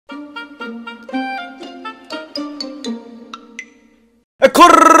コ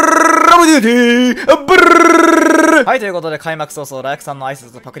ラボデューティーブルルはい、ということで開幕早々、ライクさんの挨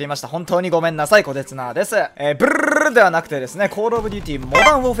拶をパクりました。本当にごめんなさい、コテツナです。ブルルルではなくてですね、コールオブデューティーモ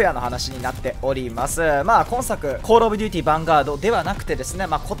ダンウォーフェアの話になっております。まあ、今作、コールオブデューティーヴァンガードではなくてですね、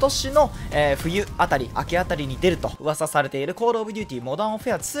まあ、今年の、冬あたり、秋あたりに出ると噂されているコールオブデューティーモダンウォーフ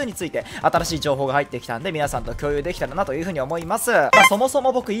ェア2について、新しい情報が入ってきたんで、皆さんと共有できたらなというふうに思います。まあ、そもそ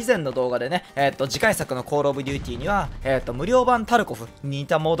も僕以前の動画でね、次回作のコールオブデューティーには、無料版タルコフに似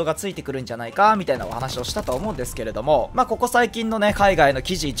たモードがついてくるんじゃないか、みたいなお話をしたと思うんですけれども、まあ、ここ最近のね、海外の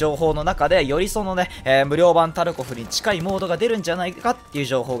記事、情報の中で、よりそのね、無料版タルコフに近いモードが出るんじゃないかっていう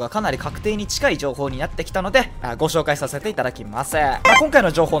情報がかなり確定に近い情報になってきたので、ご紹介させていただきます。まあ、今回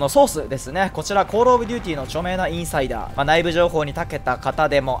の情報のソースですね、こちら、コールオブデューティーの著名なインサイダー、まあ、内部情報に長けた方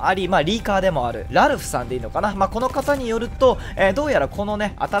でもあり、まあ、リーカーでもある、ラルフさんでいいのかな、まあ、この方によると、どうやらこの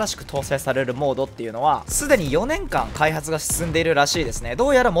ね、新しく搭載されるモードっていうのは、すでに4年間開発が進んでいるらしいですね。ど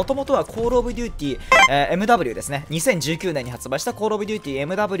うやら元々はコールオブデューティー、MW ですね、2019年に発売したコールオブデューティ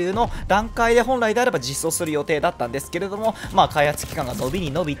ー MW の段階で本来であれば実装する予定だったんですけれども、まあ、開発期間が伸び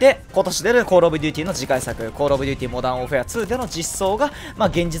に伸びて、今年出るコールオブデューティーの次回作、コールオブデューティーモダンウォーフェア2での実装が、まあ、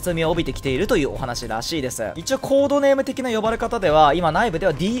現実味を帯びてきているというお話らしいです。一応コードネーム的な呼ばれ方では、今内部で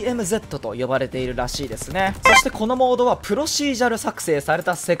は DMZ と呼ばれているらしいですね。そしてこのモードはプロシージャル作成され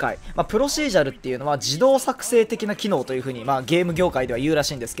た世界、まあ、プロシージャルっていうのは自動作成的な機能という風に、まあ、ゲーム業界では言うら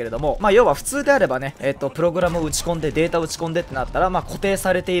しいんですけれども、まあ、要は普通であればね、プログラムを打ち込んでデータを打ち込んでってなったら、まあ、固定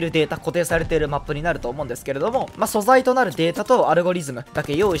されているデータ、固定されているマップになると思うんですけれども、まあ、素材となるデータとアルゴリズムだ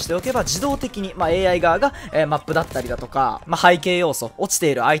け用意しておけば自動的に、まあ、AI 側が、マップだったりだとか、まあ、背景要素、落ち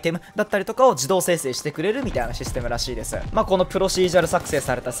ているアイテムだったりとかを自動生成してくれるみたいなシステムらしいです。まあ、このプロシージャル作成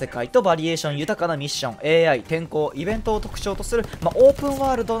された世界とバリエーション豊かなミッション、AI、天候、イベントを特徴とする、まあ、オープン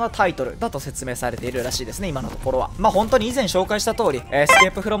ワールドなタイトルだと説明されているらしいですね、今のところは。まあ、本当に以前紹介した通り、エスケ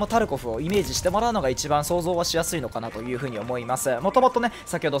ープフロムタルコフをイメージしてもらうのが一番想像はしやすいのかなというふうに思います。もともとね、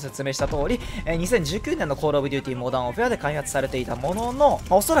先ほど説明した通り、2019年のコールオブデューティーモダンオフェアで開発されていたものの、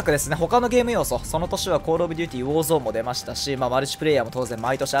まあ、おそらくですね、他のゲーム要素、その年はコールオブデューティーウォーゾーンも出ましたし、まあ、マルチプレイヤーも当然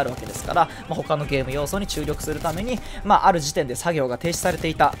毎年あるわけですから、まあ、他のゲーム要素に注力するために、まあ、ある時点で作業が停止されて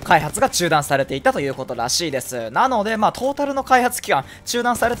いた、開発が中断されていたということらしいです。なので、まあ、トータルの開発期間、中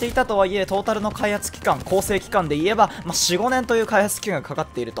断されていたとはいえ、トータルの開発期間、構成期間で言えば、まあ、4、5年という開発期間がかかっ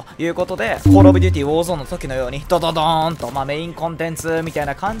ているということで、コールオブデューティーウォーゾーンの時のように、ドドドーンと、まあ、メインコンテンツみたい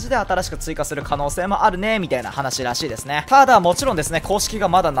な感じで新しく追加する可能性もあるね、みたいな話らしいですね。ただ、もちろんですね、公式が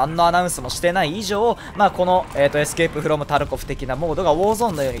まだ何のアナウンスもしてない以上、まあ、この、エスケープフロムタルコフ的なモードがウォーゾ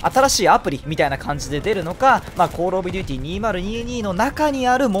ーンのように新しいアプリみたいな感じで出るのか、まあ、コールオブデューティー2022の中に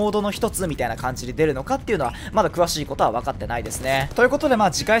あるモードの一つみたいな感じで出るのかっていうのは、まだ詳しいことは分かってないですね。ということで、ま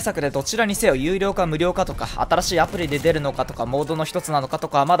あ、次回作でどちらにせよ有料か無料かとか、新しいアプリで出るのかとか、モードの一つなのかと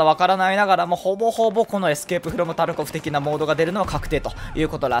かはまだ分からないながらも、ほぼほぼこのエスケープフロムタルコフ的なモードが出るのは確定という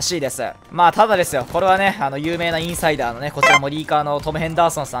ことらしいです。まあ、ただですよ、これはね、有名なインサイダーのね、こちらもリーカーのトム・ヘンダー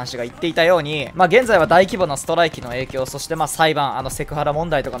ソンさん氏が言っていたように、まあ、現在は大規模なストライキの影響、そしてまあ裁判、セクハラ問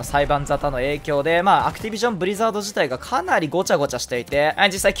題とかの裁判沙汰の影響で、まあ、アクティビジョン・ブリザード自体がかなりごちゃごちゃしていて、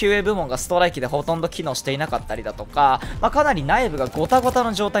実際 QA 部門がストライキでほとんど機能していなかったりだとか、まあ、かなり内部がゴタゴタ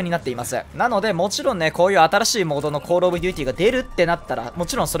の状態になっています。なので、もちろんね、こういう新しいモードのコールオブデューティーが出るってなったら、も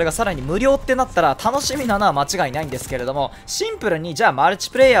ちろんそれがさらに無料ってなったら楽しみなのは間違いないんですけれども、シンプルにじゃあマルチ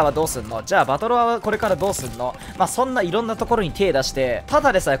プレイヤーはどうすんの、じゃあバトルはこれからどうすんの、まあ、そんないろんなところに手出して、た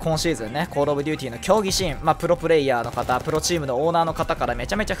だでさえ今シーズンね、コールオブデューティーの競技シーン、まあ、プロプレイヤーの方、プロチームのオーナーの方からめ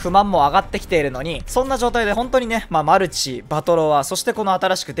ちゃめちゃ不満も上がってきているのに、そんな状態で本当にね、まあ、マルチ、バトロワ、そしてこの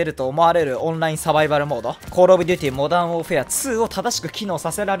新しく出ると思われるオンラインサバイバルモード、コールオブデューティーモダンウォーフェア2を正しく機能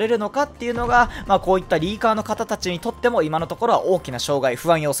させられるのかっていうのが、まあ、こういったリーカーの方たちにとっても今のところは大きな障害、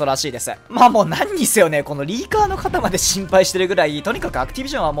不安要素らしいです。まあもう何にせよね、このリーカーの方まで心配してるぐらい、とにかくアクティビ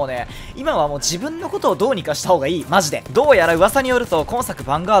ジョンはもうね、今はもう自分のことをどうにかした方がいい、マジで。どうやら噂によると、今作ヴ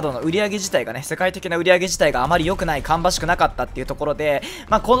ァンガードの売り上げ自体がね、世界的な売り上げ自体があまり良くない、芳しくなかったっていうところで、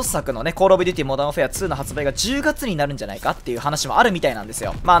まあ今作のね、コールオブデューティーモダンウォーフェア2の発売が10月になるんじゃないかっていう話もあるみたいなんです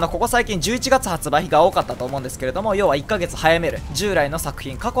よ。まあここ最近11月発売日が多かったと思うんですけれども、要は1ヶ月早める、従来の作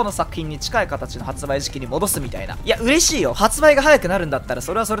品、過去の作品に近い形の発売時期に戻すみたいな。いや、嬉しいよ。発売が早くなるんだったら、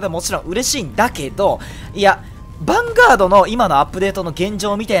それはそれでもちろん嬉しいんだけど、いや、ヴァンガードの今のアップデートの現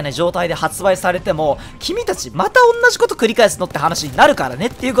状みたいな状態で発売されても、君たちまた同じこと繰り返すのって話になるからねっ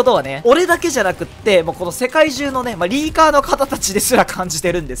ていうことはね、俺だけじゃなくって、もうこの世界中のね、リーカーの方たちですら感じ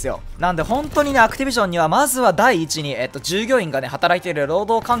てるんですよ。なんで本当にね、アクティビジョンにはまずは第一に、従業員がね、働いている労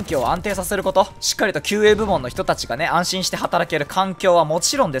働環境を安定させること、しっかりと QA 部門の人たちがね、安心して働ける環境はも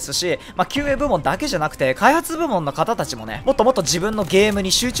ちろんですし、QA 部門だけじゃなくて、開発部門の方たちもね、もっともっと自分のゲーム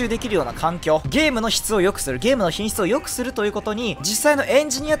に集中できるような環境、ゲームの質を良くする、ゲームの品質を良くするということに、実際のエン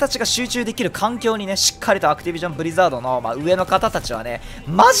ジニアたちが集中できる環境にね、しっかりとアクティビジョンブリザードの、上の方たちはね、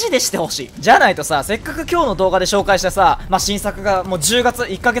マジでしてほしい。じゃないとさ、せっかく今日の動画で紹介したさ、新作がもう10月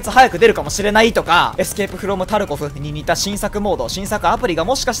1ヶ月早く出るかもしれないとか、エスケープフロムタルコフに似た新作モード、新作アプリが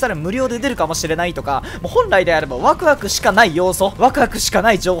もしかしたら無料で出るかもしれないとか、もう本来であればワクワクしかない要素、ワクワクしか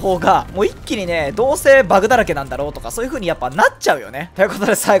ない情報が、もう一気にね、どうせバグだらけなんだろうとか、そういう風にやっぱなっちゃうよね。ということ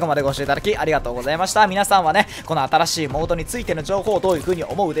で最後までご視聴いただきありがとうございました。皆さんはね、この新しいモードについての情報をどういう風に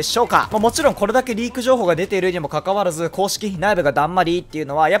思うでしょうか。もちろんこれだけリーク情報が出ているにもかかわらず、公式内部がだんまりっていう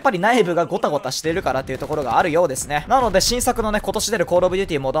のは、やっぱり内部がゴタゴタしているからっていうところがあるようですね。なので新作のね、今年出るコールオブデュー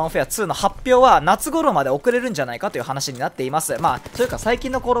ティモダンオフェア2の発表は夏頃まで遅れるんじゃないかという話になっています。というか最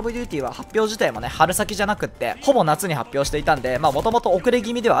近のコールオブデューティは発表自体もね、春先じゃなくって、ほぼ夏に発表していたんで、もともと遅れ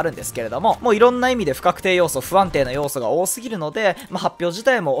気味ではあるんですけれども、もういろんな意味で不確定要素、不安定な要素が多すぎるので、発表自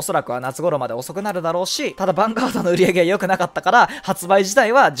体もおそらくは夏頃まで遅くなるだろうし、ただヴァンガードの売り上げが良くなかったから、発売自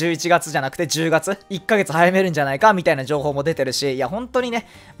体は11月じゃなくて10月、1ヶ月早めるんじゃないかみたいな情報も出てるし、いや本当にね、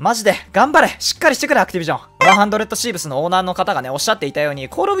マジで頑張れ、しっかりしてくれアクティビジョン。100シーブスのオーナーの方がね、おっしゃっていたように、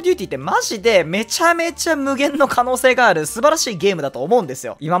コールオブデューティってマジでめちゃめちゃ無限の可能性がある素晴らしいゲームだと思うんです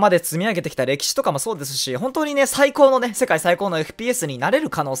よ。今まで積み上げてきた歴史とかもそうですし、本当にね、最高のね、世界最高の FPS になれる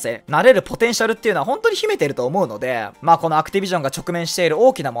可能性、なれるポテンシャルっていうのは本当に秘めてると思うので、このアクティビジョンが直面している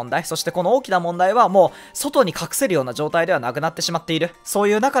大きな問題、そしてこの大きな問題はもう外に隠せるような状態ではなくなってしまっている。そう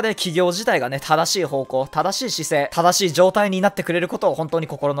いう中で企業自体がね、正しい方向、正しい姿勢、正しい状態になってくれることを本当に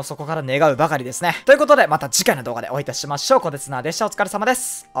心の底から願うばかりですね。ということで、また次回の動画でお会いいたしましょう。コテツナでした。お疲れ様で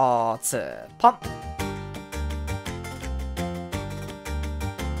す。おつぽん。